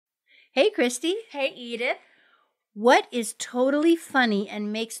Hey, Christy. Hey, Edith. What is totally funny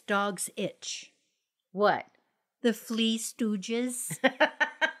and makes dogs itch? What? The Flea Stooges.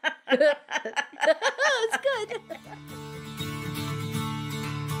 It's good.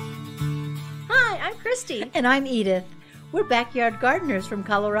 Hi, I'm Christy. And I'm Edith. We're backyard gardeners from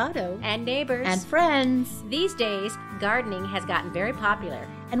Colorado. And neighbors. And friends. These days, gardening has gotten very popular.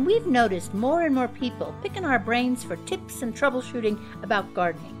 And we've noticed more and more people picking our brains for tips and troubleshooting about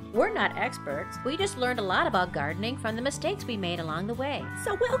gardening. We're not experts. We just learned a lot about gardening from the mistakes we made along the way.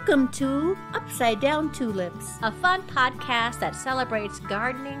 So welcome to Upside Down Tulips, a fun podcast that celebrates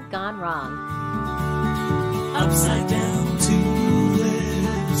gardening gone wrong. Upside Down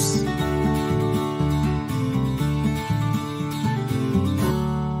Tulips.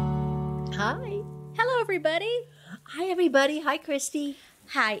 Hi. Hello, everybody. Hi, everybody. Hi, Christy.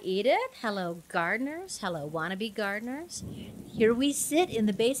 Hi, Edith. Hello, gardeners. Hello, wannabe gardeners. Here we sit in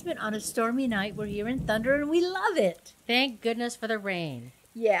the basement on a stormy night. We're hearing thunder, and we love it. Thank goodness for the rain.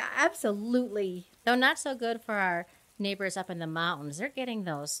 Yeah, absolutely. Though not so good for our neighbors up in the mountains. They're getting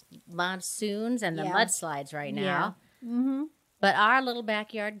those monsoons and the mudslides right now. Yeah. Mm-hmm. But our little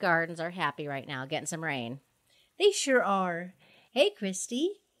backyard gardens are happy right now, getting some rain. They sure are. Hey,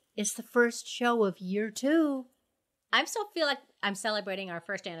 Christy, it's the first show of year 2. I still feel like I'm celebrating our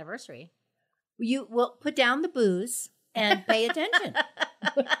first anniversary. You will put down the booze and pay attention.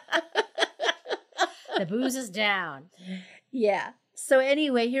 The booze is down. Yeah. So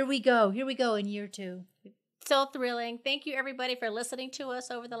anyway, here we go. Here we go in year 2. So thrilling. Thank you, everybody, for listening to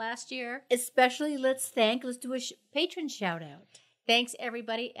us over the last year. Especially, let's do a patron shout out. Thanks,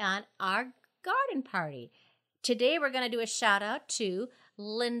 everybody, on our garden party. Today, we're going to do a shout out to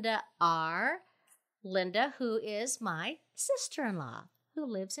Linda R. Linda, who is my sister-in-law, who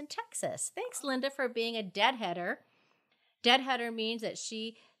lives in Texas. Thanks, Linda, for being a deadheader. Deadheader means that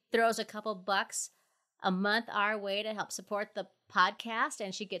she throws a couple bucks a month our way to help support the podcast,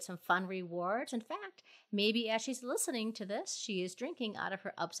 and she gets some fun rewards. In fact, maybe as she's listening to this, she is drinking out of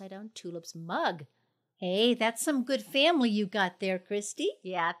her Upside Down Tulips mug. Hey, that's some good family you got there, Christy.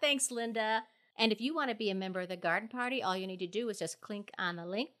 Yeah, thanks, Linda. And if you want to be a member of the garden party, all you need to do is just click on the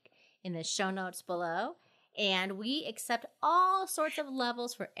link in the show notes below. And we accept all sorts of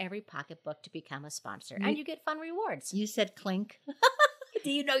levels for every pocketbook to become a sponsor. And you get fun rewards. You said clink.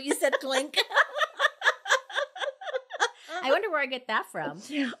 Do you know you said clink? I wonder where I get that from.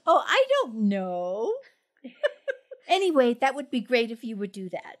 Oh, I don't know. Anyway, that would be great if you would do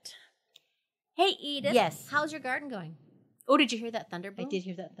that. Hey, Edith. Yes. How's your garden going? Oh, did you hear that thunder boom? I did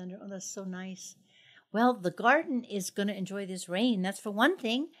hear that thunder. Oh, that's so nice. Well, the garden is going to enjoy this rain. That's for one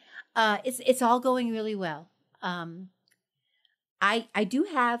thing. It's all going really well. I do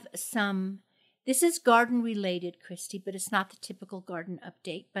have some. This is garden related, Christy, but it's not the typical garden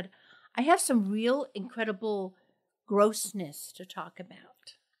update. But I have some real incredible grossness to talk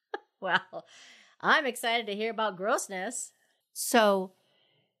about. Well, I'm excited to hear about grossness. So,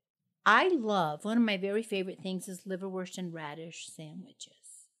 I love, one of my very favorite things is liverwurst and radish sandwiches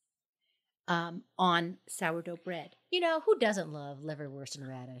on sourdough bread. You know, who doesn't love liverwurst and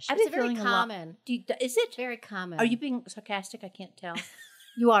radish? I've It's been very feeling common. Is it? Very common. Are you being sarcastic? I can't tell.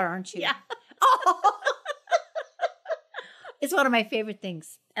 You are, aren't you? Yeah. Oh. It's one of my favorite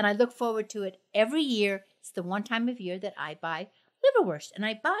things, and I look forward to it every year. It's the one time of year that I buy liverwurst, and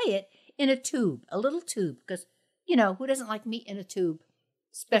I buy it in a tube, a little tube, because, you know, who doesn't like meat in a tube?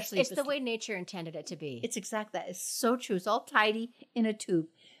 Especially it's the way nature intended it to be. It's exact that. It's so true. It's all tidy in a tube.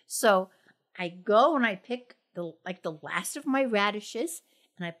 So I go and I pick the last of my radishes,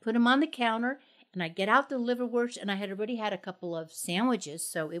 and I put them on the counter, and I get out the liverwurst, and I had already had a couple of sandwiches,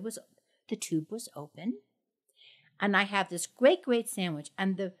 so the tube was open, and I have this great, great sandwich.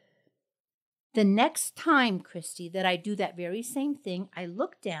 And the next time, Christy, that I do that very same thing, I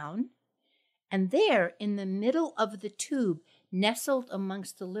look down, and there in the middle of the tube, nestled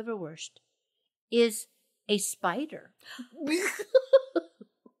amongst the liverwurst, is a spider.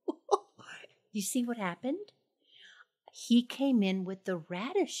 You see what happened? He came in with the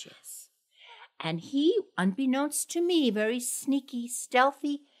radishes. And he, unbeknownst to me, very sneaky,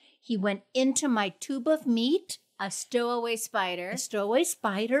 stealthy, he went into my tube of meat. A stowaway spider. A stowaway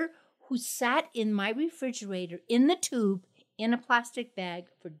spider who sat in my refrigerator in the tube in a plastic bag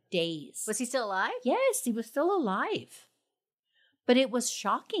for days. Was he still alive? Yes, he was still alive. But it was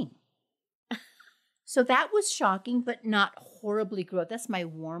shocking. So that was shocking, but not horribly gross. That's my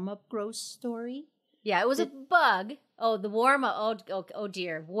warm-up gross story. Yeah, it was a bug. Oh, the warm-up. Oh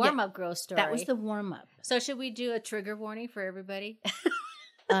dear. Warm-up gross story. That was the warm-up. So should we do a trigger warning for everybody?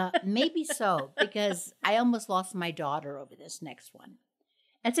 Maybe so, because I almost lost my daughter over this next one.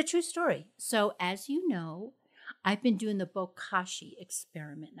 It's a true story. So as you know, I've been doing the Bokashi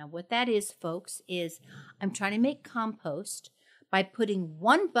experiment. Now, what that is, folks, is I'm trying to make compost by putting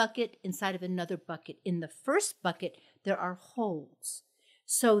one bucket inside of another bucket. In the first bucket, there are holes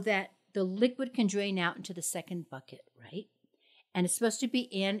so that the liquid can drain out into the second bucket, right? And it's supposed to be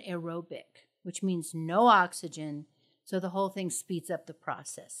anaerobic, which means no oxygen. So the whole thing speeds up the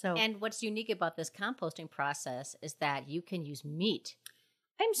process. So, And what's unique about this composting process is that you can use meat.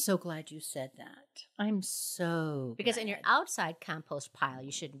 I'm so glad you said that. I'm so Because in your glad. outside compost pile,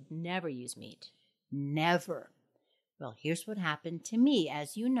 you should never use meat. Never. Well, here's what happened to me.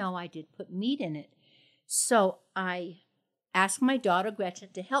 As you know, I did put meat in it. So I asked my daughter Gretchen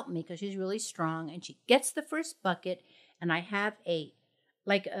to help me because she's really strong. And she gets the first bucket, and I have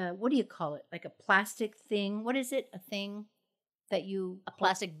what do you call it? Like a plastic thing. What is it? A thing that you... A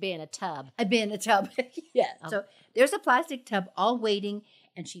plastic bin, a tub. A bin, a tub. Yeah. Oh. So there's a plastic tub all waiting,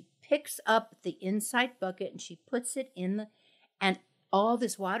 and she picks up the inside bucket and she puts it in and all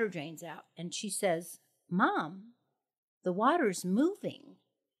this water drains out. And she says, Mom, the water's moving.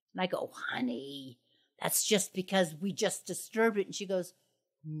 And I go, honey, that's just because we just disturbed it. And she goes,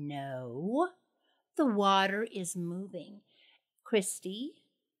 no, the water is moving. Christy,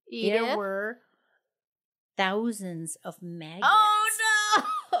 there Edith? were thousands of maggots. Oh,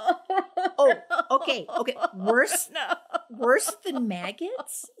 no! Oh, okay. Worse No. than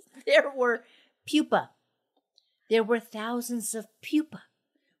maggots, there were pupa. There were thousands of pupa,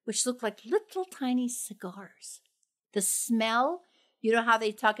 which looked like little tiny cigars. The smell, you know how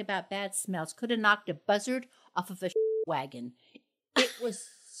they talk about bad smells, could have knocked a buzzard off of a wagon. It was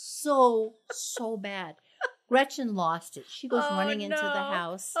so bad. Gretchen lost it. She goes running into the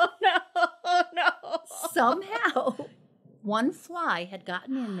house. Oh, no. Oh, no. Somehow, one fly had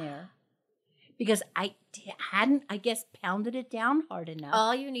gotten in there because I hadn't, I guess, pounded it down hard enough.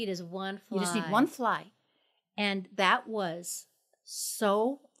 All you need is one fly. You just need one fly. And that was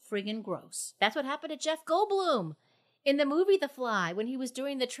so friggin' gross. That's what happened to Jeff Goldblum in the movie The Fly when he was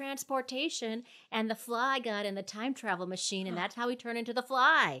doing the transportation and the fly got in the time travel machine, and that's how he turned into the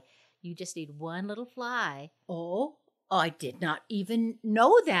fly. You just need one little fly. Oh, I did not even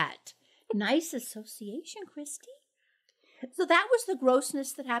know that. Nice association, Christy. So that was the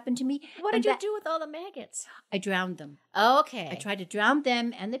grossness that happened to me. What And did you that- do with all the maggots? I drowned them. Okay. I tried to drown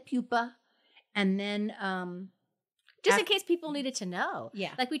them and the pupa. And then Just in case people needed to know.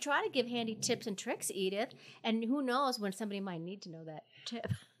 Yeah. Like we try to give handy tips and tricks, Edith, and who knows when somebody might need to know that tip.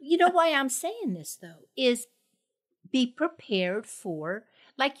 You know why I'm saying this, though, is be prepared for,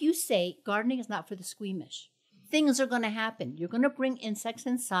 like you say, gardening is not for the squeamish. Things are going to happen. You're going to bring insects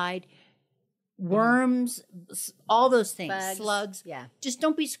inside, worms, all those things, Bugs. slugs. Yeah. Just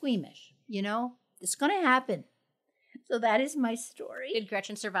don't be squeamish, you know? It's going to happen. So that is my story. Did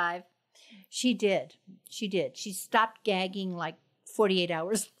Gretchen survive? She did. She did. She stopped gagging like 48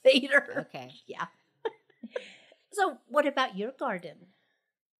 hours later. Okay. Yeah. So what about your garden?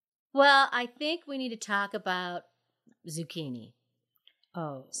 Well, I think we need to talk about zucchini.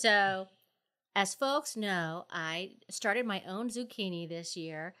 Oh. So, as folks know, I started my own zucchini this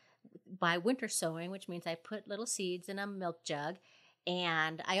year by winter sowing, which means I put little seeds in a milk jug,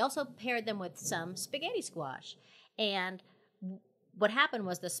 and I also paired them with some spaghetti squash. And what happened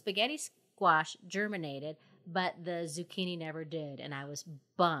was the spaghetti squash germinated, but the zucchini never did, and I was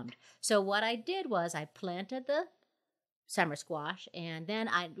bummed. So what I did was I planted the summer squash, and then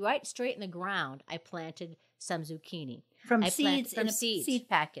right straight in the ground, I planted some zucchini. From I seeds planted from in a seeds. seed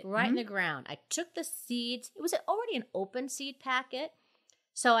packet. Right in Mhm. the ground. I took the seeds. It was already an open seed packet.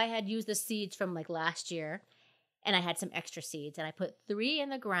 So I had used the seeds from like last year, and I had some extra seeds, and I put 3 in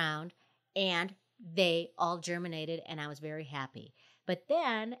the ground, and they all germinated, and I was very happy. But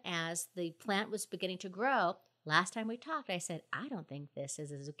then as the plant was beginning to grow, last time we talked, I said, I don't think this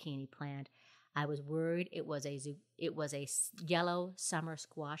is a zucchini plant. I was worried it was a yellow summer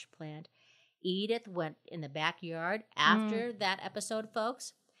squash plant. Edith went in the backyard after that episode,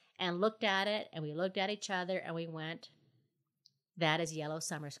 folks, and looked at it, and we looked at each other, and we went, that is yellow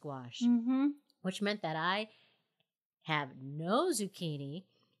summer squash, which meant that I have no zucchini,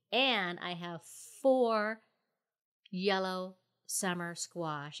 and I have 4 yellow summer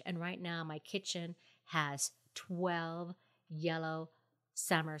squash, and right now my kitchen has 12 yellow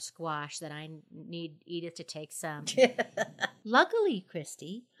summer squash that I need Edith to take some. Luckily,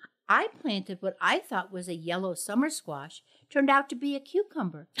 Christy, I planted what I thought was a yellow summer squash. Turned out to be a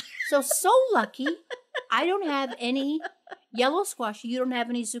cucumber. So lucky, I don't have any yellow squash, you don't have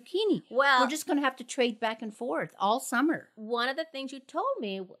any zucchini. Well, We're just going to have to trade back and forth all summer. one of the things you told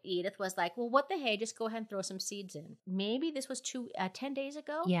me, Edith, was like, well, what the hey, just go ahead and throw some seeds in. Maybe this was 10 days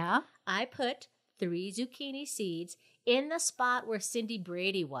ago. Yeah. I put 3 zucchini seeds in the spot where Cindy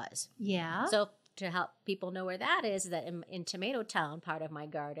Brady was. Yeah. So to help people know where that is, that in Tomato Town, part of my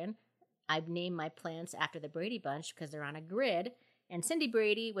garden, I've named my plants after the Brady bunch because they're on a grid. And Cindy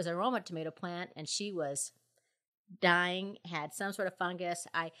Brady was a Roma tomato plant, and she was dying, had some sort of fungus.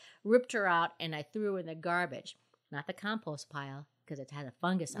 I ripped her out, and I threw her in the garbage, not the compost pile, because it has a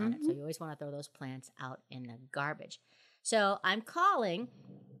fungus on it. So you always want to throw those plants out in the garbage. So I'm calling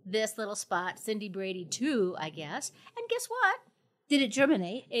this little spot Cindy Brady 2, I guess. And guess what? Did it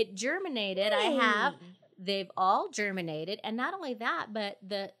germinate? It germinated. They've all germinated. And not only that, but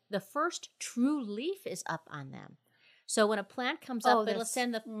the first true leaf is up on them. So when a plant comes up, it'll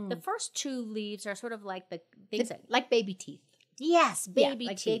send the first 2 leaves are sort of like the things like baby teeth. Yes, baby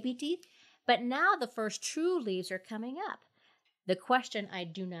like teeth. baby teeth. But now the first true leaves are coming up. The question I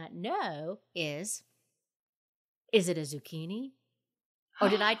do not know is it a zucchini? Or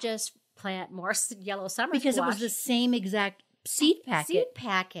did I just plant more yellow summer Because squash? it was the same exact seed packet. Seed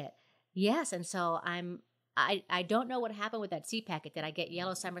packet. Yes, and so I don't know what happened with that seed packet. Did I get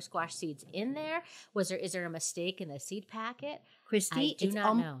yellow summer squash seeds in there? Is there a mistake in the seed packet? Christy, I do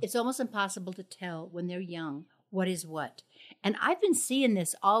not know. It's almost impossible to tell when they're young what is what. And I've been seeing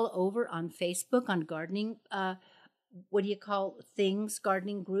this all over on Facebook, on gardening,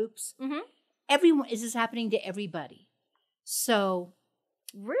 gardening groups. Mm-hmm. This is happening to everybody. So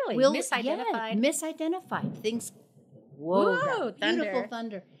Really? Misidentified? Misidentified. Things, whoa, Whoa, thunder. beautiful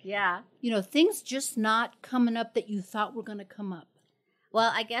thunder. Yeah. Things just not coming up that you thought were going to come up.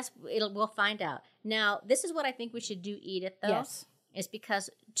 Well, I guess we'll find out. Now, this is what I think we should do, Edith, though. Yes. Is because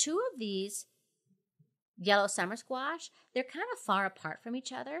 2 of these yellow summer squash, they're kind of far apart from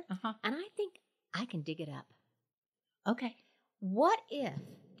each other. Uh-huh. And I think I can dig it up. Okay. What if,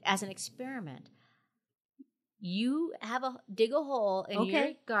 as an experiment, you dig a hole in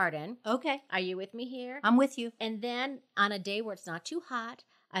your garden? Okay. Are you with me here? I'm with you. And then on a day where it's not too hot,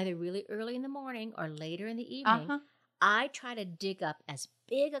 either really early in the morning or later in the evening, I try to dig up as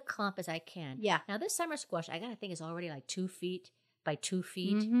big a clump as I can. Yeah. Now, this summer squash, I got to think, is already like 2 feet by 2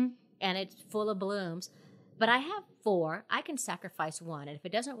 feet, Mm-hmm. and it's full of blooms. But I have 4. I can sacrifice 1, and if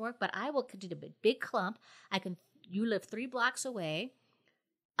it doesn't work, but I will do a big clump. You live 3 blocks away.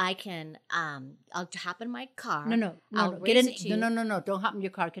 I can, I'll hop in my car. No. Race it to you. No. Don't hop in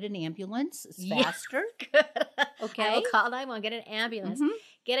your car. Get an ambulance. It's faster. Okay. I will call 911, get an ambulance,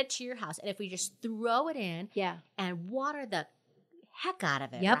 get it to your house. And if we just throw it in and water the heck out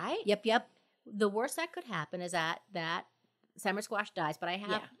of it, right? Yep. The worst that could happen is that summer squash dies. But I'm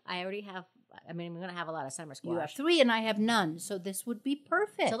going to have a lot of summer squash. You have 3 and I have none. So this would be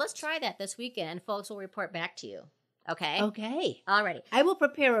perfect. So let's try that this weekend, and folks will report back to you. Okay? Okay. Alrighty. I will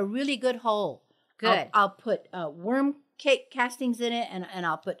prepare a really good hole. Good. I'll put worm cake castings in it, and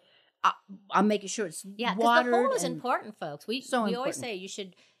I'll make sure it's because watered. the hole is important, folks. We important. always say you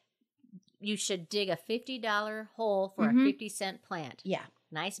should dig a $50 hole for a 50-cent plant. Yeah.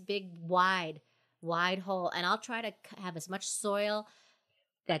 Nice big wide hole, and I'll try to have as much soil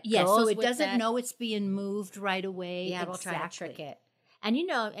that goes so it with doesn't know it's being moved right away. Yeah, we'll try to trick it. And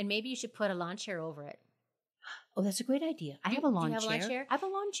and maybe you should put a lawn chair over it. Oh, that's a great idea. I have a lawn chair. Do you have a lawn chair? I have a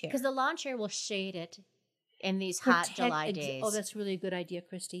lawn chair. Because the lawn chair will shade it in these hot July days. Oh, that's really a good idea,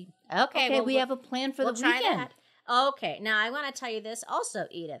 Christy. Okay, we have a plan for the try weekend. That. Okay, now I want to tell you this also,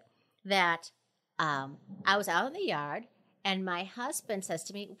 Edith, that I was out in the yard and my husband says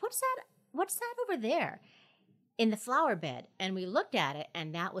to me, What's that over there in the flower bed? And we looked at it,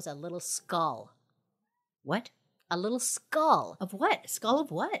 and that was a little skull. What? A little skull. Of what? Skull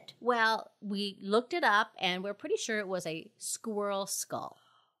of what? Well, we looked it up, and we're pretty sure it was a squirrel skull.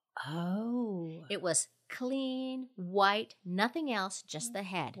 Oh. It was clean, white, nothing else, just the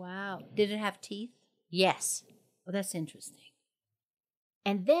head. Wow. Did it have teeth? Yes. Oh, that's interesting.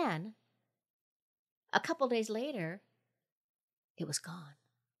 And then, a couple days later, it was gone.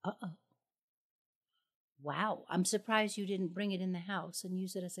 Uh-oh. Wow. I'm surprised you didn't bring it in the house and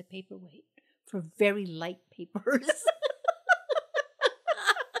use it as a paperweight for very light papers.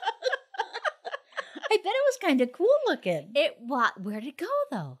 I bet it was kind of cool looking. Where'd it go,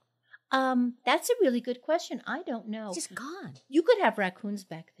 though? That's a really good question. I don't know. It's just gone. You could have raccoons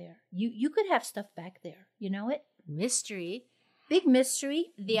back there. You could have stuff back there. You know it? Mystery. Big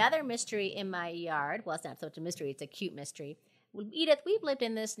mystery. The other mystery in my yard, well, it's not so much a mystery, it's a cute mystery. Edith, we've lived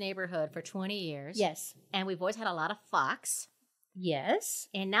in this neighborhood for 20 years. Yes. And we've always had a lot of fox. Yes.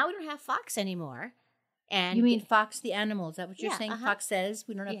 And now we don't have fox anymore. And You mean fox the animal? Is that what you're Yeah, saying? uh-huh. Foxes.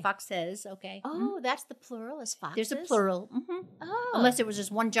 We don't have Yeah. foxes. Okay. Oh, that's the plural is foxes? There's a plural. Oh. Unless it was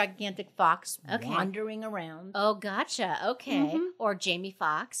just one gigantic fox Okay. wandering around. Oh, gotcha. Okay. Mhm. Or Jamie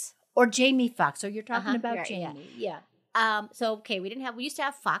Foxx. Or Jamie Fox. So you're talking Uh-huh. about Yeah, yeah. Jamie. Yeah. So okay, we used to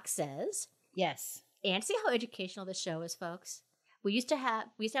have foxes. Yes. And see how educational this show is, folks? We used to have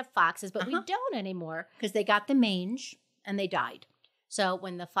foxes, but we Uh-huh. don't anymore. Because they got the mange and they died. So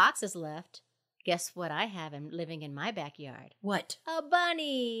when the foxes left, guess what I have living in my backyard? What? A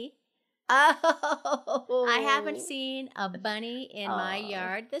bunny. Oh. I haven't seen a bunny in my Oh.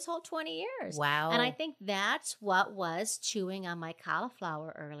 yard this whole 20 years. Wow. And I think that's what was chewing on my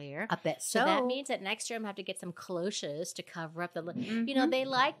cauliflower earlier. I bet So that means that next year I'm going to have to get some cloches to cover up the... You know, Mhm. they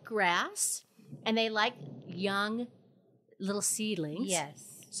like grass and they like young little seedlings. Yes.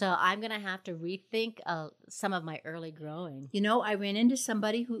 So I'm going to have to rethink some of my early growing. You know, I ran into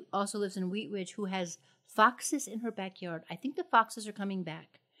somebody who also lives in Wheat Ridge who has foxes in her backyard. I think the foxes are coming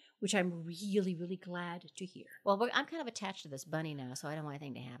back, which I'm really, really glad to hear. Well, I'm kind of attached to this bunny now, so I don't want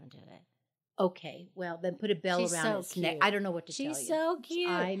anything to happen to it. Okay, well, then put a bell She's around so its neck. cute. I don't know what to tell you. She's so cute.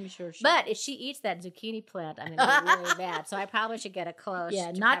 I'm sure she But is. if she eats that zucchini plant, I'm going to be really bad. So I probably should get a cloche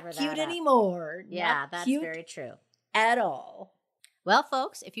Yeah, to not cover cute that up. anymore. Yeah, Not that's cute very true. at all. Well,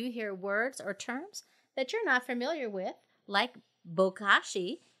 folks, if you hear words or terms that you're not familiar with, like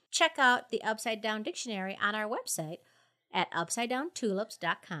Bokashi, check out the Upside Down Dictionary on our website at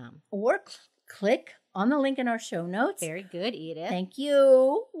upsidedowntulips.com. Or click on the link in our show notes. Very good, Edith. Thank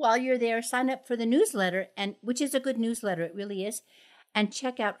you. While you're there, sign up for the newsletter, and which is a good newsletter, it really is, and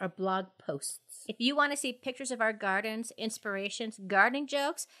check out our blog posts. If you want to see pictures of our gardens, inspirations, gardening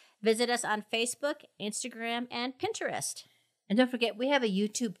jokes, visit us on Facebook, Instagram, and Pinterest. And don't forget, we have a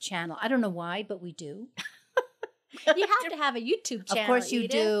YouTube channel. I don't know why, but we do. You have to have a YouTube channel. Of course you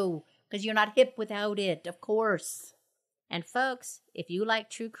Edith. do, because you're not hip without it, of course. And folks, if you like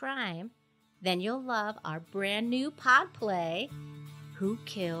true crime, then you'll love our brand new pod play, Who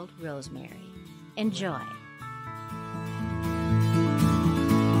Killed Rosemary? Enjoy.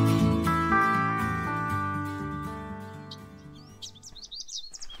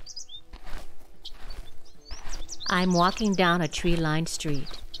 I'm walking down a tree-lined street.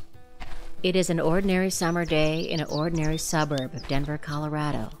 It is an ordinary summer day in an ordinary suburb of Denver,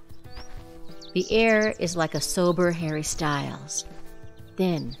 Colorado. The air is like a sober Harry Styles,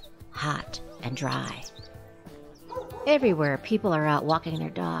 thin, hot, and dry. Everywhere, people are out walking their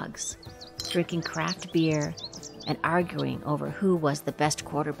dogs, drinking craft beer, and arguing over who was the best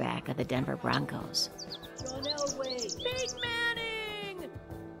quarterback of the Denver Broncos. John Elway. Peyton Manning.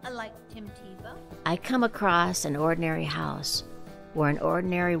 I like Tim Tebow. I come across an ordinary house where an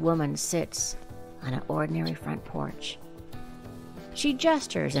ordinary woman sits on an ordinary front porch. She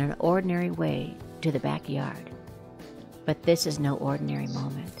gestures in an ordinary way to the backyard. But this is no ordinary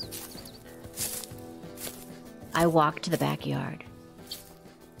moment. I walk to the backyard.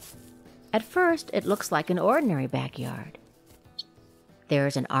 At first, it looks like an ordinary backyard. There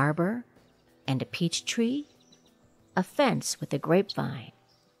is an arbor and a peach tree, a fence with a grapevine,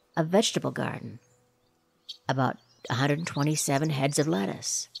 a vegetable garden, about 127 heads of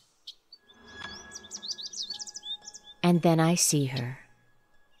lettuce. And then I see her.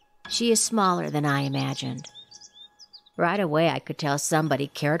 She is smaller than I imagined. Right away, I could tell somebody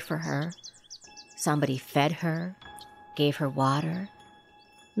cared for her. Somebody fed her, gave her water,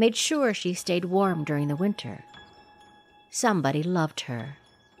 made sure she stayed warm during the winter. Somebody loved her.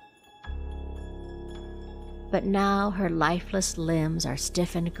 But now her lifeless limbs are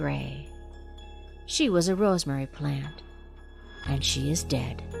stiff and gray. She was a rosemary plant, and she is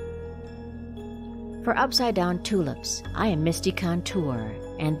dead. For Upside Down Tulips, I am Misty Contour,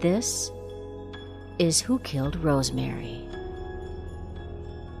 and this is Who Killed Rosemary.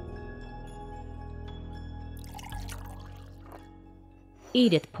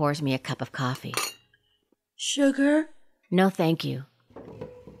 Edith pours me a cup of coffee. Sugar? No, thank you.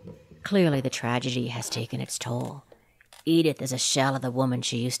 Clearly the tragedy has taken its toll. Edith is a shell of the woman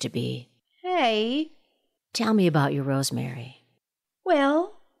she used to be. Hey. Tell me about your Rosemary.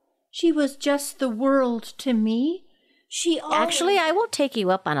 Well, she was just the world to me. She always... Actually, I will take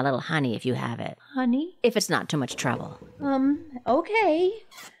you up on a little honey if you have it. Honey? If it's not too much trouble. Okay.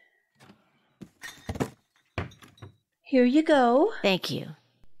 Here you go. Thank you.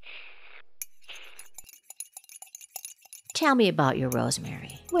 Tell me about your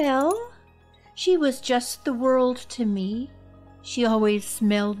Rosemary. Well, she was just the world to me. She always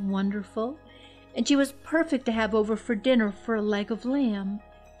smelled wonderful, and she was perfect to have over for dinner for a leg of lamb.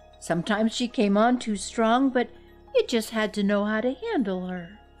 Sometimes she came on too strong, but you just had to know how to handle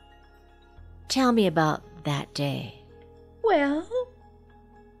her. Tell me about that day. Well,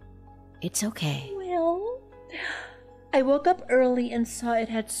 It's okay. I woke up early and saw it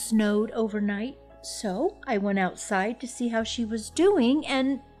had snowed overnight. So I went outside to see how she was doing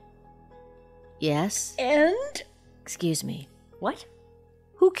Yes? and Excuse me. what?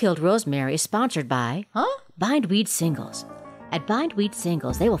 Who Killed Rosemary is sponsored by Huh? Bindweed Singles. At Bindweed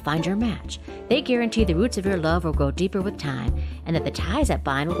Singles, they will find your match. They guarantee the roots of your love will grow deeper with time and that the ties that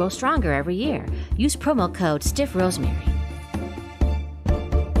bind will grow stronger every year. Use promo code StiffRosemary.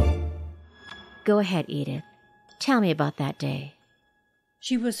 Go ahead, Edith. Tell me about that day.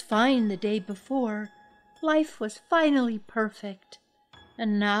 She was fine the day before. Life was finally perfect.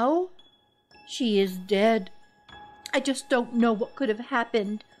 And now she is dead. I just don't know what could have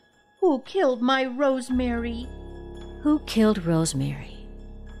happened. Who killed my Rosemary? Who Killed Rosemary?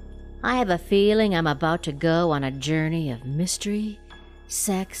 I have a feeling I'm about to go on a journey of mystery,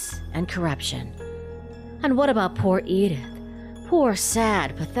 sex, and corruption. And what about poor Edith? Poor,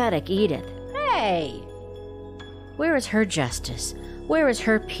 sad, pathetic Edith. Hey! Where is her justice? Where is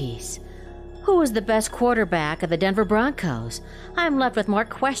her peace? Who is the best quarterback of the Denver Broncos? I'm left with more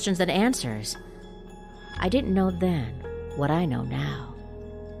questions than answers. I didn't know then what I know now.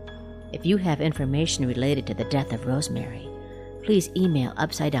 If you have information related to the death of Rosemary, please email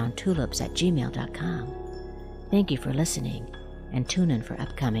upsidedowntulips@gmail.com. Thank you for listening, and tune in for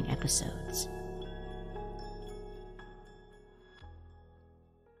upcoming episodes.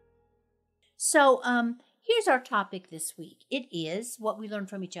 So, here's our topic this week. It is what we learned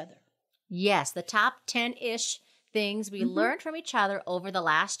from each other. Yes, the top 10-ish things we learned from each other over the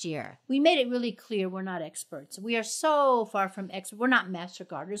last year. We made it really clear we're not experts. We are so far from experts. We're not master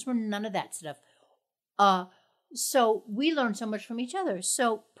gardeners. We're none of that stuff. So we learned so much from each other.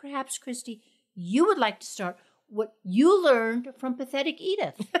 So perhaps, Christy, you would like to start what you learned from pathetic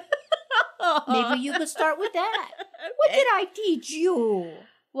Edith. Maybe you could start with that. What did I teach you?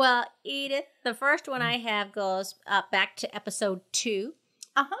 Well, Edith, the first one I have goes back to episode 2,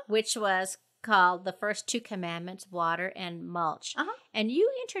 which was called The First Two Commandments, Water and Mulch. And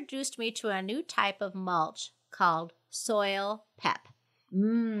you introduced me to a new type of mulch called Soil Pep.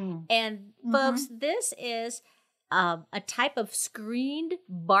 And folks, this is a type of screened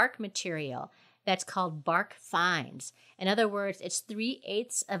bark material that's called bark fines. In other words, it's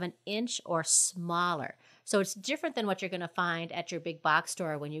 3/8 of an inch or smaller. So it's different than what you're going to find at your big box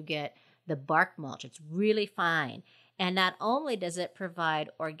store when you get the bark mulch. It's really fine. And not only does it provide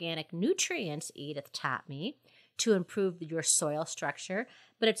organic nutrients, Edith taught me, to improve your soil structure,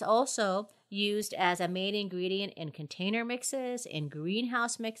 but it's also used as a main ingredient in container mixes, in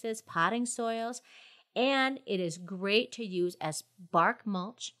greenhouse mixes, potting soils, and it is great to use as bark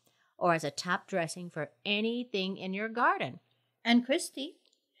mulch or as a top dressing for anything in your garden. And Christy,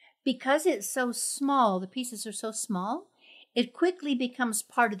 because it's so small, the pieces are so small, it quickly becomes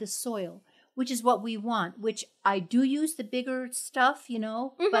part of the soil, which is what we want, which I do use the bigger stuff,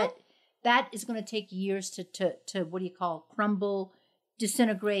 but that is going to take years to what do you call, crumble,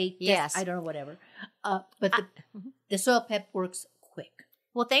 disintegrate. Yes. I don't know, whatever. But the Soil Pep works quick.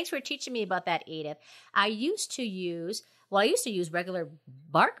 Well, thanks for teaching me about that, Edith. I used to use regular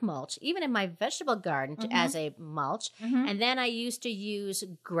bark mulch, even in my vegetable garden as a mulch. And then I used to use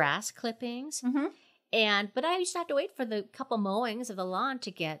grass clippings. But I used to have to wait for the couple mowings of the lawn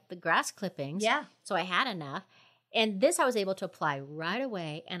to get the grass clippings. Yeah. So I had enough. And this I was able to apply right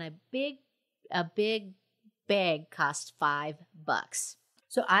away. And a big bag cost $5.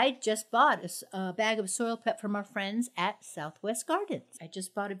 So I just bought a bag of Soil Pep from our friends at Southwest Gardens. I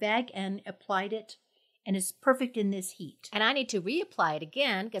just bought a bag and applied it, and it's perfect in this heat. And I need to reapply it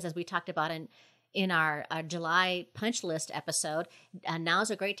again because, as we talked about in our July punch list episode,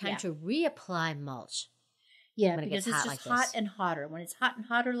 now's a great time to reapply mulch. Yeah, when it because gets it's hot just like hot this. and hotter. When it's hot and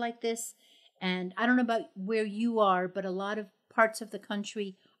hotter like this, and I don't know about where you are, but a lot of parts of the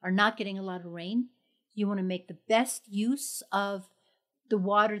country are not getting a lot of rain. You want to make the best use of the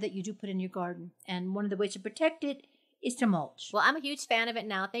water that you do put in your garden. And one of the ways to protect it is to mulch. Well, I'm a huge fan of it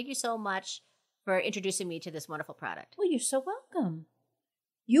now. Thank you so much for introducing me to this wonderful product. Well, you're so welcome.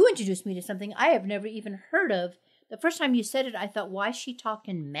 You introduced me to something I have never even heard of. The first time you said it, I thought, why is she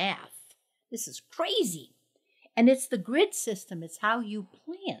talking math? This is crazy. And it's the grid system. It's how you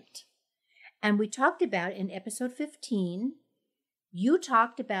plant. And we talked about in episode 15, you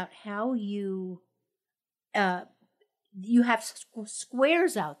talked about how you have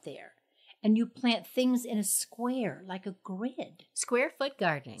squares out there and you plant things in a square like a grid. Square foot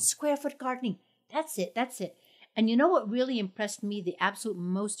gardening. Square foot gardening. That's it. And you know what really impressed me the absolute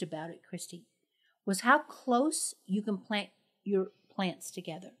most about it, Christy, was how close you can plant your plants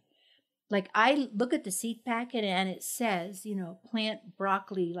together. Like I look at the seed packet and it says, plant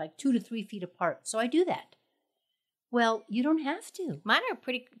broccoli like 2 to 3 feet apart. So I do that. Well, you don't have to. Mine are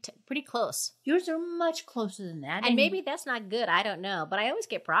pretty close. Yours are much closer than that. And maybe that's not good. I don't know. But I always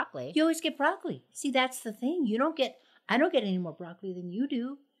get broccoli. You always get broccoli. See, that's the thing. I don't get any more broccoli than you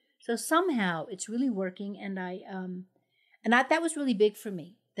do. So somehow it's really working. And that was really big for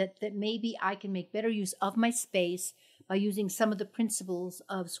me, that maybe I can make better use of my space by using some of the principles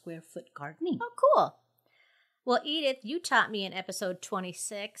of square foot gardening. Oh, cool. Well, Edith, you taught me in episode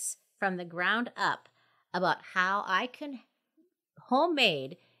 26 from the ground up about how I can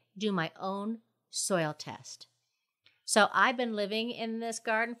homemade do my own soil test. So I've been living in this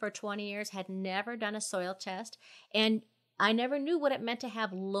garden for 20 years, had never done a soil test, and I never knew what it meant to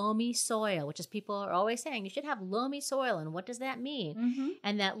have loamy soil, which is people are always saying, you should have loamy soil, and what does that mean? Mm-hmm.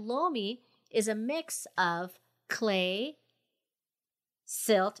 And that loamy is a mix of clay,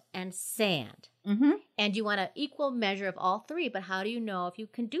 silt, and sand. Mm-hmm. And you want an equal measure of all three, but how do you know if you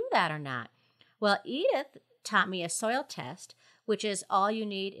can do that or not? Well, Edith taught me a soil test, which is all you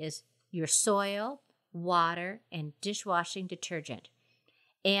need is your soil, water, and dishwashing detergent.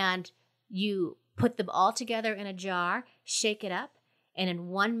 And you put them all together in a jar, shake it up, and in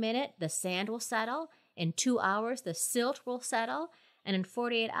 1 minute, the sand will settle. In 2 hours, the silt will settle. And in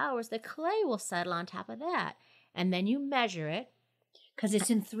 48 hours, the clay will settle on top of that. And then you measure it. Because it's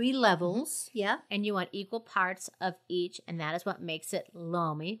in 3 levels. Mm-hmm. Yeah. And you want equal parts of each, and that is what makes it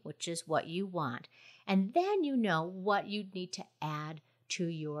loamy, which is what you want. And then you know what you need to add to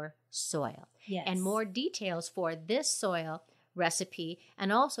your soil. Yes. And more details for this soil recipe,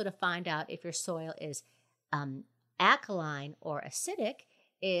 and also to find out if your soil is alkaline or acidic,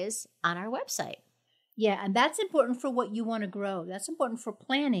 is on our website. Yeah, and that's important for what you want to grow. That's important for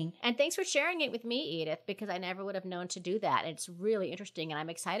planning. And thanks for sharing it with me, Edith, because I never would have known to do that. It's really interesting, and I'm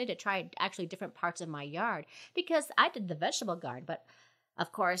excited to try actually different parts of my yard, because I did the vegetable garden, but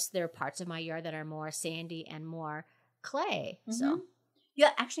of course there are parts of my yard that are more sandy and more clay. Mm-hmm. So you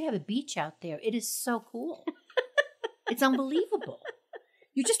actually have a beach out there. It is so cool. It's unbelievable.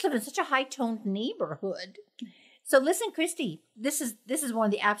 You just live in such a high-toned neighborhood. So listen, Christy, this is one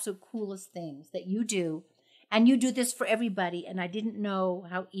of the absolute coolest things that you do, and you do this for everybody, and I didn't know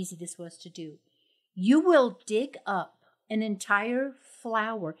how easy this was to do. You will dig up an entire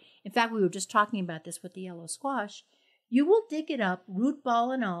flower. In fact, we were just talking about this with the yellow squash. You will dig it up, root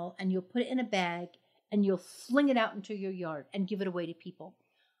ball and all, and you'll put it in a bag, and you'll fling it out into your yard and give it away to people.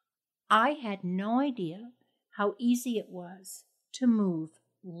 I had no idea how easy it was to move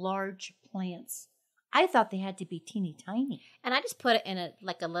large plants. I thought they had to be teeny tiny. And I just put it in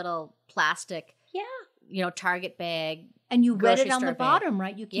a little plastic, Target bag. And you wet grocery it on the store bag. bottom,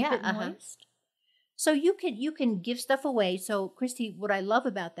 right? You keep Yeah, it moist. So you can give stuff away. So Christy, what I love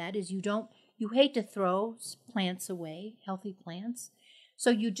about that is you hate to throw plants away, healthy plants. So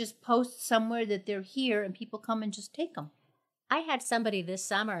you just post somewhere that they're here and people come and just take them. I had somebody this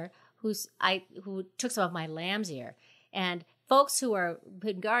summer who took some of my lamb's ear, and folks who are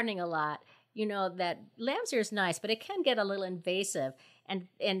been gardening a lot, that lamb's ear is nice, but it can get a little invasive. And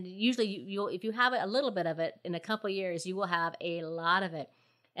usually you'll if you have a little bit of it in a couple of years, you will have a lot of it.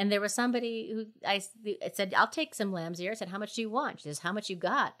 And there was somebody who I said, I'll take some lamb's ear. I said, how much do you want? She says, how much you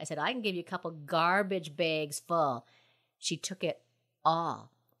got? I said, I can give you a couple garbage bags full. She took it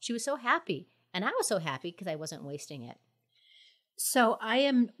all. She was so happy. And I was so happy because I wasn't wasting it. So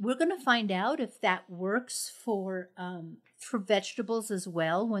we're going to find out if that works for vegetables as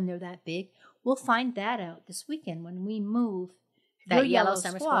well when they're that big. We'll find that out this weekend when we move That yellow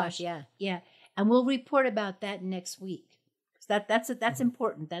summer squash, yeah. Yeah. And we'll report about that next week. That's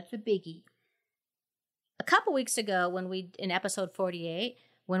important. That's a biggie. A couple weeks ago in episode 48,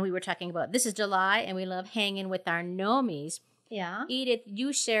 when we were talking about this is July and we love hanging with our gnomies. Yeah. Edith,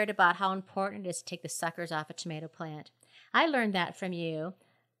 you shared about how important it is to take the suckers off a tomato plant. I learned that from you.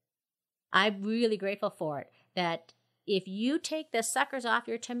 I'm really grateful for it. That if you take the suckers off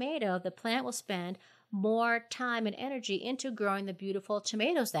your tomato, the plant will spend more time and energy into growing the beautiful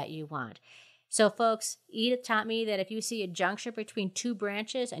tomatoes that you want. So, folks, Edith taught me that if you see a juncture between 2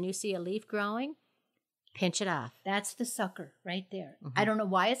 branches and you see a leaf growing, pinch it off. That's the sucker right there. Mm-hmm. I don't know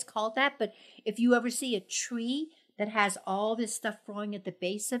why it's called that, but if you ever see a tree that has all this stuff growing at the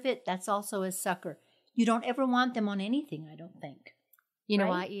base of it, that's also a sucker. You don't ever want them on anything, I don't think. You know Right?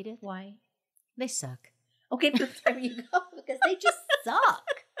 why, Edith? Why? They suck. Okay, there you go, because they just suck.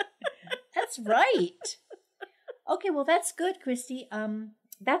 That's right. Okay, well, that's good, Christy.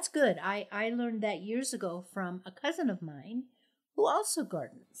 That's good. I learned that years ago from a cousin of mine who also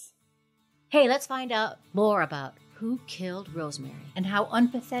gardens. Hey, let's find out more about Who Killed Rosemary? And how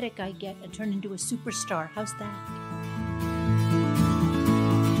unpathetic I get and turn into a superstar. How's that?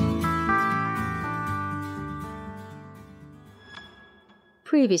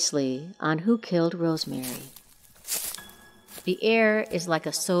 Previously on Who Killed Rosemary. The air is like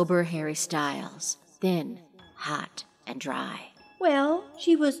a sober Harry Styles, thin, hot, and dry. Well,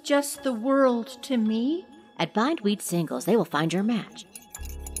 she was just the world to me. At Bindweed Singles, they will find your match.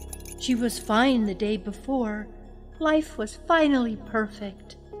 She was fine the day before. Life was finally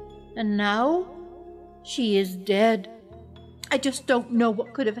perfect. And now, she is dead. I just don't know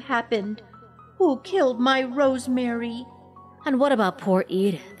what could have happened. Who killed my Rosemary? And what about poor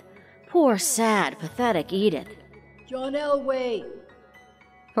Edith? Poor, sad, pathetic Edith. John Elway.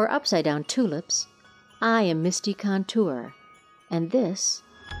 For Upside Down Tulips, I am Misty Contour, and this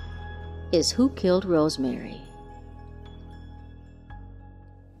is Who Killed Rosemary.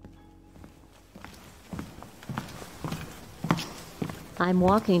 I'm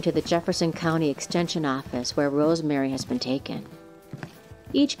walking to the Jefferson County Extension Office where Rosemary has been taken.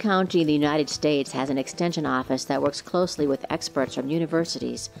 Each county in the United States has an extension office that works closely with experts from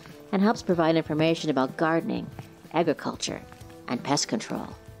universities and helps provide information about gardening, agriculture, and pest control.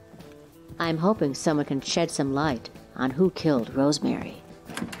 I'm hoping someone can shed some light on who killed Rosemary.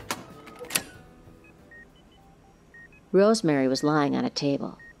 Rosemary was lying on a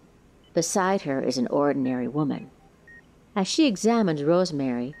table. Beside her is an ordinary woman. As she examines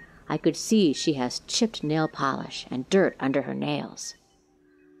Rosemary, I could see she has chipped nail polish and dirt under her nails.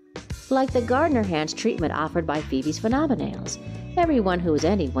 Like the gardener hands treatment offered by Phoebe's Phenomenals. Everyone who is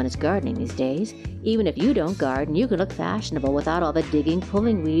anyone is gardening these days. Even if you don't garden, you can look fashionable without all the digging,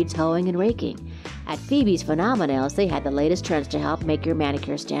 pulling weeds, hoeing, and raking. At Phoebe's Phenomenals, they had the latest trends to help make your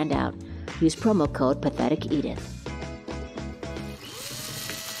manicure stand out. Use promo code PatheticEdith.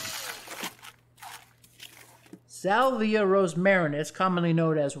 Salvia rosmarinus, commonly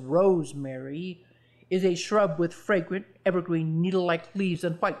known as rosemary, is a shrub with fragrant, evergreen, needle-like leaves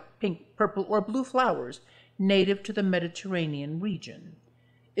and white, pink, purple, or blue flowers, native to the Mediterranean region.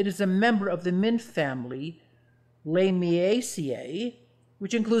 It is a member of the mint family Lamiaceae,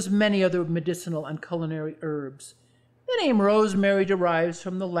 which includes many other medicinal and culinary herbs. The name rosemary derives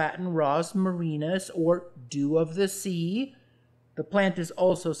from the Latin ros marinus, or dew of the sea. The plant is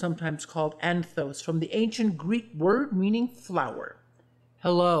also sometimes called anthos, from the ancient Greek word meaning flower.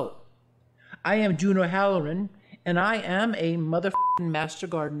 Hello, I am Juno Halloran, and I am a motherfucking master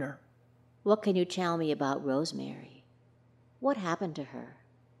gardener. What can you tell me about Rosemary? What happened to her?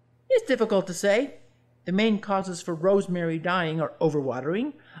 It's difficult to say. The main causes for rosemary dying are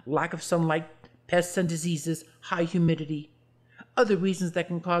overwatering, lack of sunlight, pests and diseases, high humidity. Other reasons that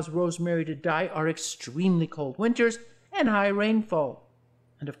can cause rosemary to die are extremely cold winters and high rainfall.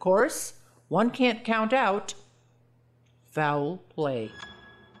 And of course, one can't count out foul play.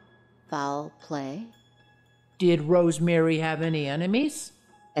 Foul play? Did Rosemary have any enemies?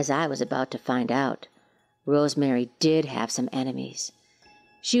 As I was about to find out, Rosemary did have some enemies.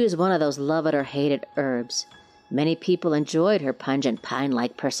 She was one of those love it or hate it herbs. Many people enjoyed her pungent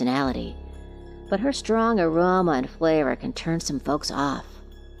pine-like personality, but her strong aroma and flavor can turn some folks off.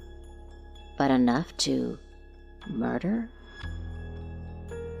 But enough to murder?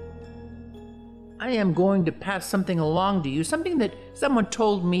 I am going to pass something along to you, something that someone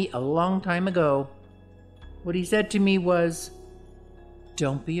told me a long time ago. What he said to me was,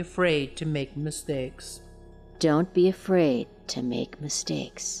 don't be afraid to make mistakes. Don't be afraid to make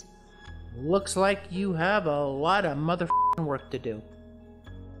mistakes. Looks like you have a lot of motherfucking work to do.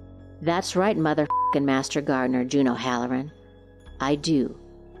 That's right, motherfucking Master Gardener Juno Halloran. I do.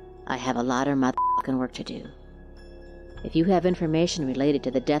 I have a lot of motherfucking work to do. If you have information related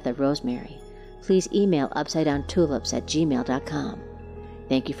to the death of Rosemary, please email upsidedowntulips@gmail.com.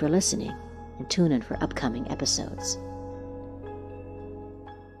 Thank you for listening, and tune in for upcoming episodes.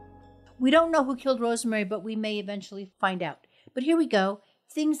 We don't know who killed Rosemary, but we may eventually find out. But here we go.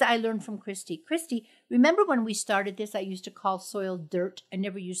 Things I learned from Christy. Christy, remember when we started this, I used to call soil dirt. I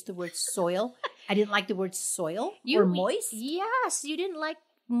never used the word soil. I didn't like the word soil or moist. Yes, you didn't like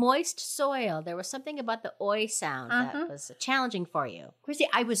moist soil. There was something about the oi sound that was challenging for you. Christy,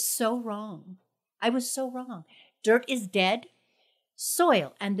 I was so wrong. I was so wrong. Dirt is dead.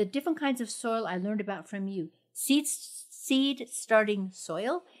 Soil, and the different kinds of soil I learned about from you. Seed starting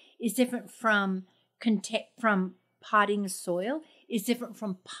soil is different from potting soil, is different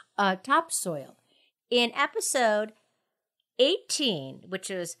from topsoil. In episode 18,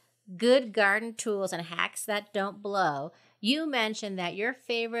 which is Good Garden Tools and Hacks That Don't Blow, you mentioned that your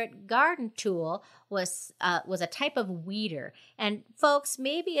favorite garden tool was a type of weeder. And folks,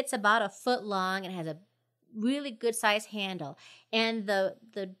 maybe it's about a foot long and has a really good size handle. And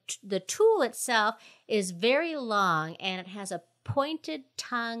the tool itself is very long, and it has a pointed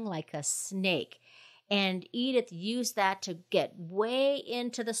tongue like a snake. And Edith used that to get way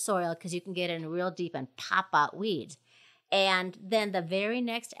into the soil because you can get in real deep and pop out weeds. And then the very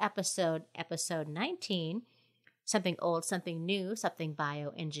next episode, episode 19, something old, something new, something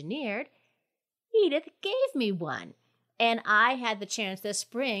bioengineered, Edith gave me one. And I had the chance this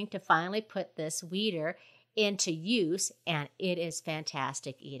spring to finally put this weeder into use, and it is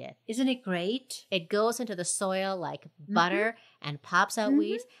fantastic, Edith. Isn't it great? It goes into the soil like butter and pops out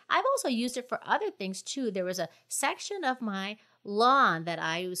weeds. I've also used it for other things too. There was a section of my lawn that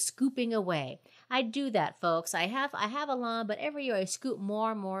I was scooping away. I do that, folks. I have a lawn, but every year I scoop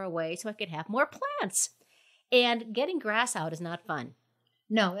more and more away so I could have more plants. And getting grass out is not fun.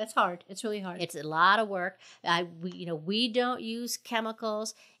 No, that's hard. It's really hard. It's a lot of work. We don't use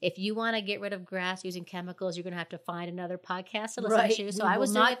chemicals. If you want to get rid of grass using chemicals, you're going to have to find another podcast to listen to. So I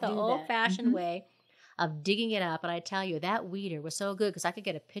was doing it the old-fashioned way of digging it up. And I tell you, that weeder was so good because I could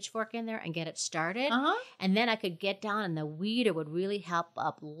get a pitchfork in there and get it started. And then I could get down, and the weeder would really help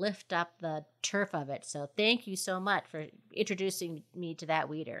lift up the turf of it. So thank you so much for introducing me to that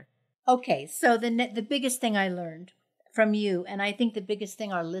weeder. Okay, so the biggest thing I learned from you, and I think the biggest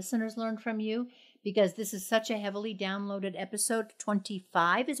thing our listeners learned from you, because this is such a heavily downloaded episode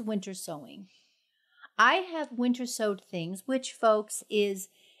 25, is winter sowing. I have winter sowed things, which, folks, is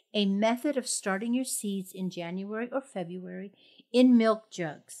a method of starting your seeds in January or February in milk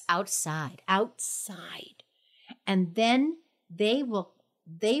jugs. Outside. And then they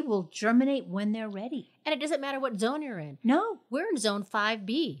will germinate when they're ready. And it doesn't matter what zone you're in. No. We're in zone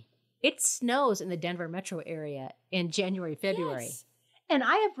 5B. It snows in the Denver metro area in January, February. Yes. And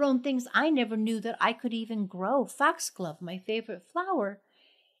I have grown things I never knew that I could even grow. Foxglove, my favorite flower.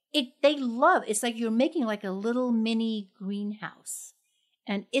 It's like you're making like a little mini greenhouse.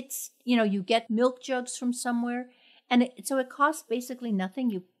 And it's, you get milk jugs from somewhere. And so it costs basically nothing.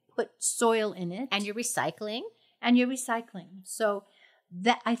 You put soil in it. And you're recycling. So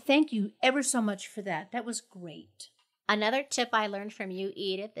I thank you ever so much for that. That was great. Another tip I learned from you,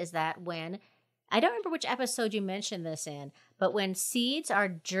 Edith, is that I don't remember which episode you mentioned this in, but when seeds are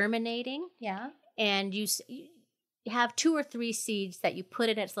germinating, and you have 2 or 3 seeds that you put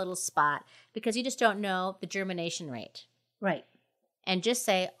in its little spot because you just don't know the germination rate. Right. And just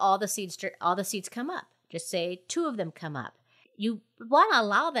say all the seeds come up. Just say 2 of them come up. You want to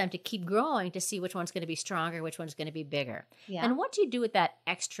allow them to keep growing to see which one's going to be stronger, which one's going to be bigger. Yeah. And what do you do with that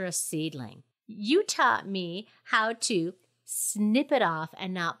extra seedling? You taught me how to snip it off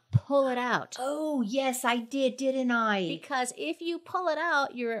and not pull it out. Oh, yes, I did, didn't I? Because if you pull it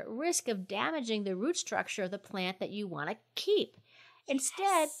out, you're at risk of damaging the root structure of the plant that you want to keep.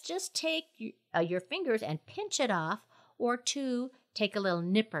 Instead, just take your fingers and pinch it off, or take a little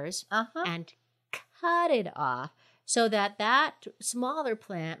nippers and cut it off so that smaller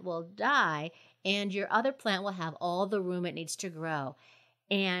plant will die and your other plant will have all the room it needs to grow.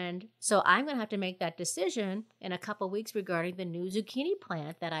 And so I'm going to have to make that decision in a couple weeks regarding the new zucchini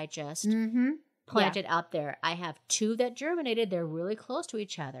plant that I just planted out there. I have 2 that germinated. They're really close to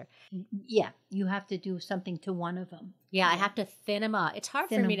each other. Yeah, you have to do something to one of them. Yeah, I have to thin them out. It's hard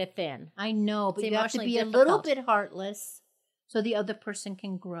for me to thin. I know, but you have to be difficult. A little bit heartless so the other person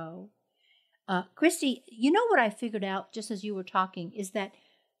can grow. Christy, you know what I figured out just as you were talking is that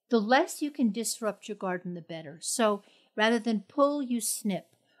the less you can disrupt your garden, the better. So rather than pull, you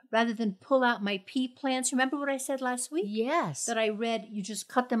snip. Rather than pull out my pea plants, remember what I said last week? Yes. That I read, you just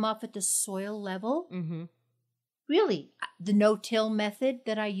cut them off at the soil level. Mm-hmm. Really, the no-till method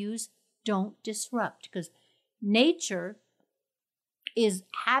that I use, don't disrupt, because nature is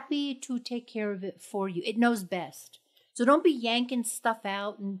happy to take care of it for you. It knows best. So don't be yanking stuff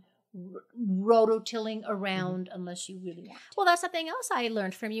out and rototilling around unless you really want to. Well, that's something else I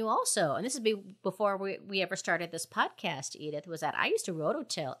learned from you also. And this is before we ever started this podcast, Edith, was that I used to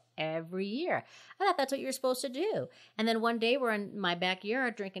rototill every year. I thought that's what you were supposed to do. And then one day we're in my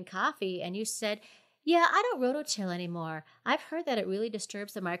backyard drinking coffee and you said, yeah, I don't rototill anymore. I've heard that it really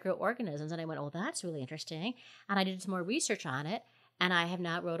disturbs the microorganisms. And I went, oh, that's really interesting. And I did some more research on it. And I have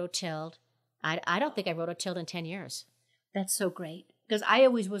not rototilled. I don't think I rototilled in 10 years. That's so great. Because I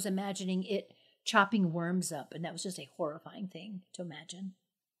always was imagining it chopping worms up, and that was just a horrifying thing to imagine.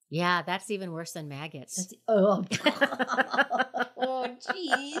 Yeah, that's even worse than maggots. Oh,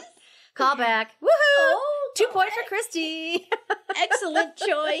 jeez. Call back. Woohoo! Oh, 2 points for Christy. Excellent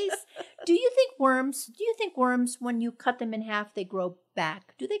choice. Do you think worms, when you cut them in half, they grow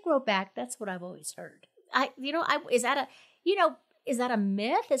back? Do they grow back? That's what I've always heard. Is that a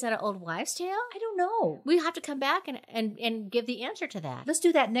myth? Is that an old wives' tale? I don't know. We have to come back and give the answer to that. Let's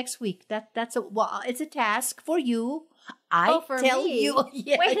do that next week. It's a task for you. For tell me? you.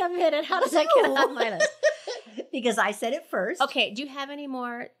 Yes. Wait a minute. How does that get on my list? Because I said it first. Okay. Do you have any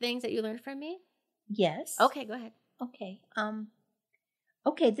more things that you learned from me? Yes. Okay, go ahead. Okay.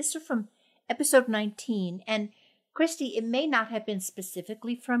 Okay, this is from episode 19. And Christy, it may not have been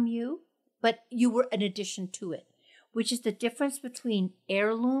specifically from you, but you were an addition to it, which is the difference between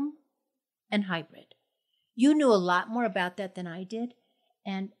heirloom and hybrid. You knew a lot more about that than I did,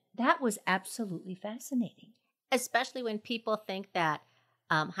 and that was absolutely fascinating. Especially when people think that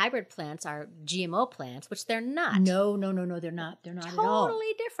hybrid plants are GMO plants, which they're not. No, they're not. They're not at all.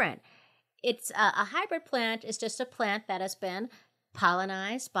 Totally different. It's a hybrid plant is just a plant that has been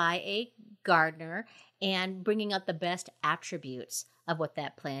pollinized by a gardener and bringing out the best attributes of what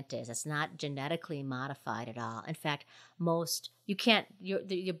that plant is. It's not genetically modified at all. In fact,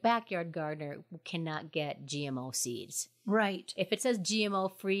 your backyard gardener cannot get GMO seeds. Right. If it says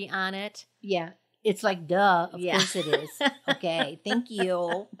GMO free on it, Yeah. It's like, duh, of course it is. Okay, thank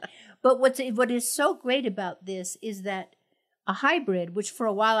you. But what is so great about this is that a hybrid, which for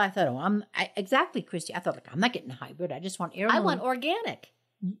a while I thought, exactly, Christy. I thought, I'm not getting a hybrid. I just want heirloom. I want organic.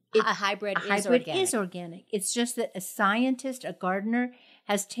 A hybrid is organic. It's just that a scientist, a gardener,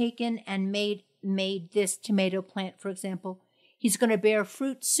 has taken and made this tomato plant, for example. He's going to bear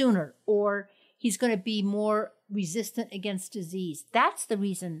fruit sooner, or he's going to be more resistant against disease. That's the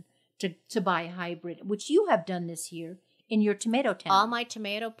reason to buy a hybrid, which you have done this year in your tomato town. All my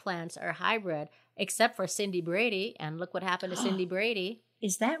tomato plants are hybrid, except for Cindy Brady. And look what happened to Cindy Brady.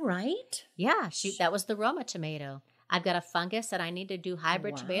 Is that right? Yeah, that was the Roma tomato. I've got a fungus that I need to do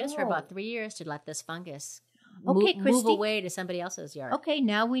hybrid tomatoes for about 3 years to let this fungus move away to somebody else's yard. Okay,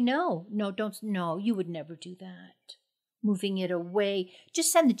 now we know. No, you would never do that. Moving it away.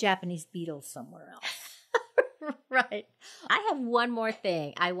 Just send the Japanese beetles somewhere else. Right. I have one more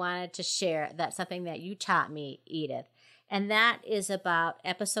thing I wanted to share. That's something that you taught me, Edith. And that is about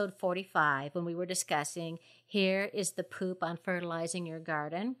episode 45 when we were discussing here is the poop on fertilizing your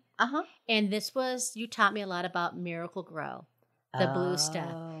garden. Uh-huh. And you taught me a lot about Miracle Grow, the blue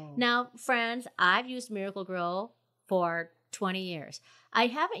stuff. Now, friends, I've used Miracle Grow for 20 years. I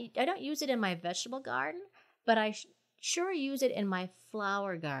don't use it in my vegetable garden, but I sure use it in my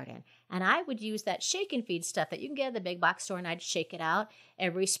flower garden. And I would use that shake and feed stuff that you can get at the big box store, and I'd shake it out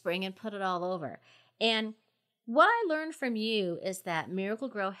every spring and put it all over. And what I learned from you is that Miracle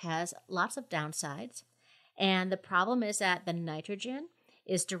Grow has lots of downsides. And the problem is that the nitrogen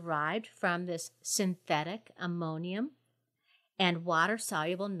is derived from this synthetic ammonium and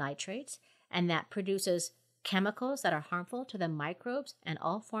water-soluble nitrates, and that produces chemicals that are harmful to the microbes and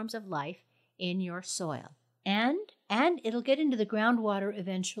all forms of life in your soil. And it'll get into the groundwater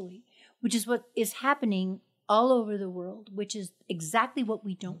eventually, which is what is happening all over the world, which is exactly what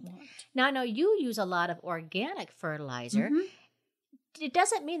we don't want. Now, I know you use a lot of organic fertilizer. Mm-hmm. It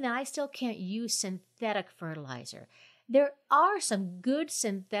doesn't mean that I still can't use synthetic fertilizer. There are some good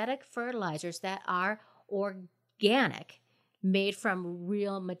synthetic fertilizers that are organic, made from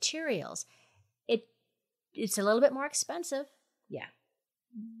real materials. It's a little bit more expensive. Yeah.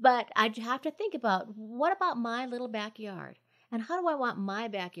 But I have to think about, what about my little backyard? And how do I want my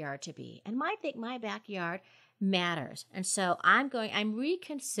backyard to be? And I think my backyard matters. And so I'm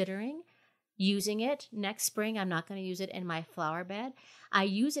reconsidering using it next spring. I'm not going to use it in my flower bed. I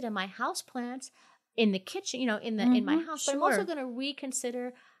use it in my house plants, in the kitchen, in my house. But I'm also going to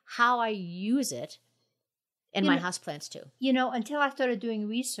reconsider how I use it in my house plants too. Until I started doing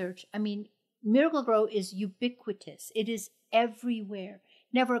research, Miracle Grow is ubiquitous. It is everywhere.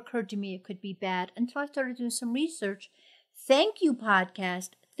 Never occurred to me it could be bad until I started doing some research. Thank you,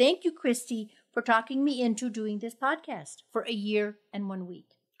 podcast. Thank you, Christy, for talking me into doing this podcast for a year and 1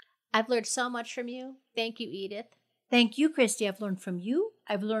 week. I've learned so much from you. Thank you, Edith. Thank you, Christy. I've learned from you.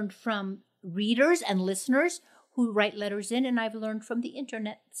 I've learned from readers and listeners who write letters in, and I've learned from the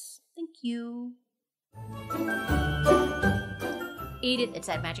internets. Thank you. Edith, it's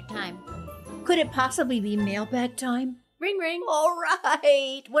that magic time. Could it possibly be mailbag time? Ring, ring. All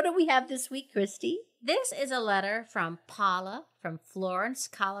right. What do we have this week, Christy? This is a letter from Paula from Florence,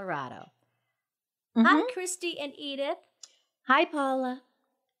 Colorado. Mm-hmm. Hi, Christy and Edith. Hi, Paula.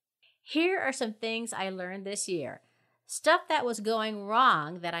 Here are some things I learned this year. Stuff that was going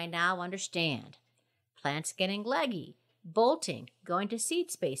wrong that I now understand. Plants getting leggy, bolting, going to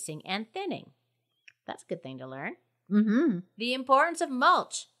seed spacing, and thinning. That's a good thing to learn. Mm-hmm. The importance of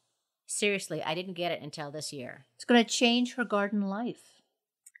mulch. Seriously, I didn't get it until this year. It's going to change her garden life.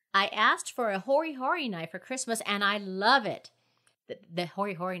 I asked for a hori-hori knife for Christmas, and I love it. The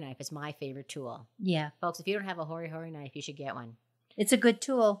hori-hori knife is my favorite tool. Yeah. Folks, if you don't have a hori-hori knife, you should get one. It's a good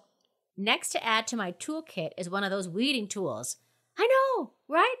tool. Next to add to my toolkit is one of those weeding tools. I know,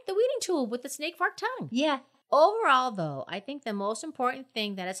 right? The weeding tool with the snake fork tongue. Yeah. Overall, though, I think the most important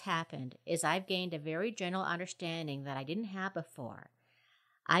thing that has happened is I've gained a very general understanding that I didn't have before.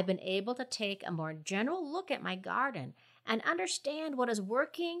 I've been able to take a more general look at my garden and understand what is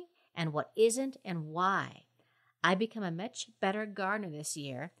working and what isn't and why. I've become a much better gardener this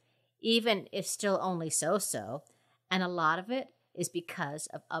year, even if still only so-so, and a lot of it is because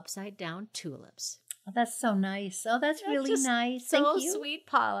of upside-down tulips. Oh, that's so nice. Oh, that's really nice. So Thank you. sweet,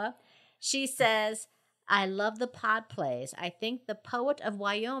 Paula. She says, I love the pod plays. I think the poet of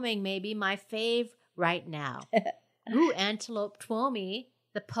Wyoming may be my fave right now. Ooh, Antelope Twomey,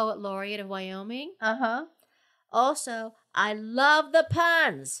 the poet laureate of Wyoming. Uh-huh. Also, I love the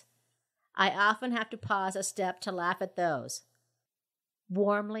puns. I often have to pause a step to laugh at those.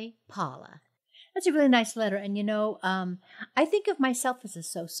 Warmly, Paula. That's a really nice letter. And, I think of myself as a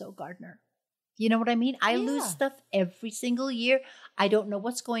so-so gardener. You know what I mean? I lose stuff every single year. I don't know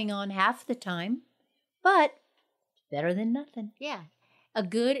what's going on half the time, but better than nothing. Yeah. A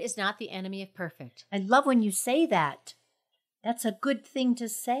good is not the enemy of perfect. I love when you say that. That's a good thing to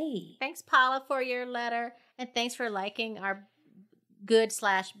say. Thanks, Paula, for your letter. And thanks for liking our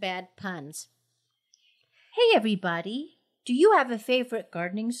good/bad puns. Hey, everybody. Do you have a favorite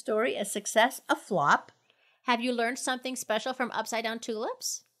gardening story, a success, a flop? Have you learned something special from Upside Down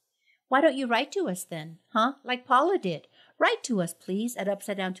Tulips? Why don't you write to us then, like Paula did? Write to us, please, at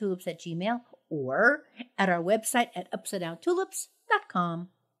upsidedowntulips@gmail.com or at our website at upsidedowntulips.com.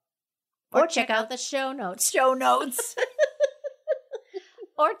 Or check out the show notes. Show notes.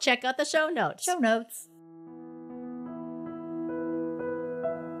 Or check out the show notes. Show notes.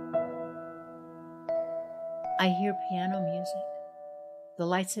 I hear piano music. The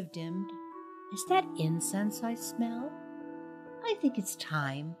lights have dimmed. Is that incense I smell? I think it's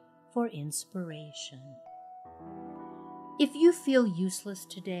time for inspiration. If you feel useless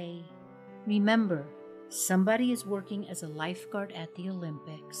today, remember, somebody is working as a lifeguard at the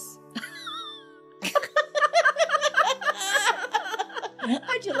Olympics.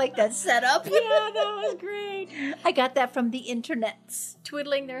 How'd you like that setup? Yeah, that was great. I got that from the internets.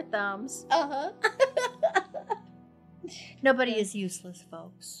 Twiddling their thumbs. Uh-huh. Nobody is useless,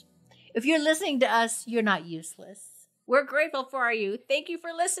 folks. If you're listening to us, you're not useless. We're grateful for you. Thank you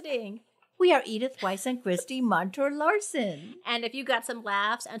for listening. We are Edith Weiss and Christy Montour Larson. And if you got some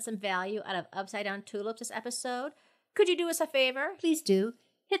laughs and some value out of Upside Down Tulips this episode, could you do us a favor? Please do.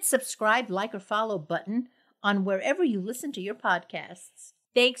 Hit subscribe, like, or follow button on wherever you listen to your podcasts.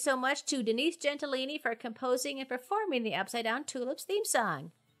 Thanks so much to Denise Gentilini for composing and performing the Upside Down Tulips theme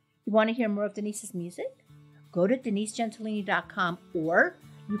song. You want to hear more of Denise's music? Go to denisegentilini.com, or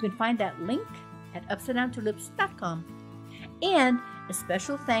you can find that link at upsidedowntulips.com. And a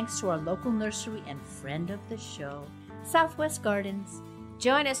special thanks to our local nursery and friend of the show, Southwest Gardens.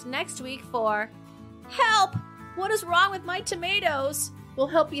 Join us next week for Help! What is wrong with my tomatoes? We'll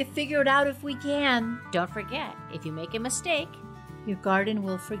help you figure it out if we can. Don't forget, if you make a mistake, your garden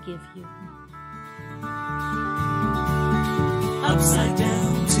will forgive you. Upside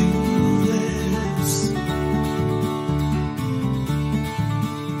down tulips.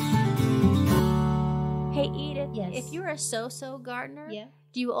 Hey, Edith, Yes. if you're a so-so gardener, Yeah.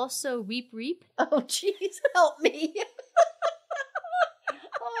 do you also reap? Oh, jeez, help me.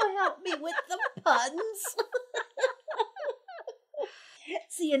 Oh, help me with the puns.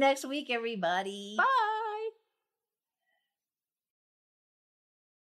 See you next week, everybody. Bye!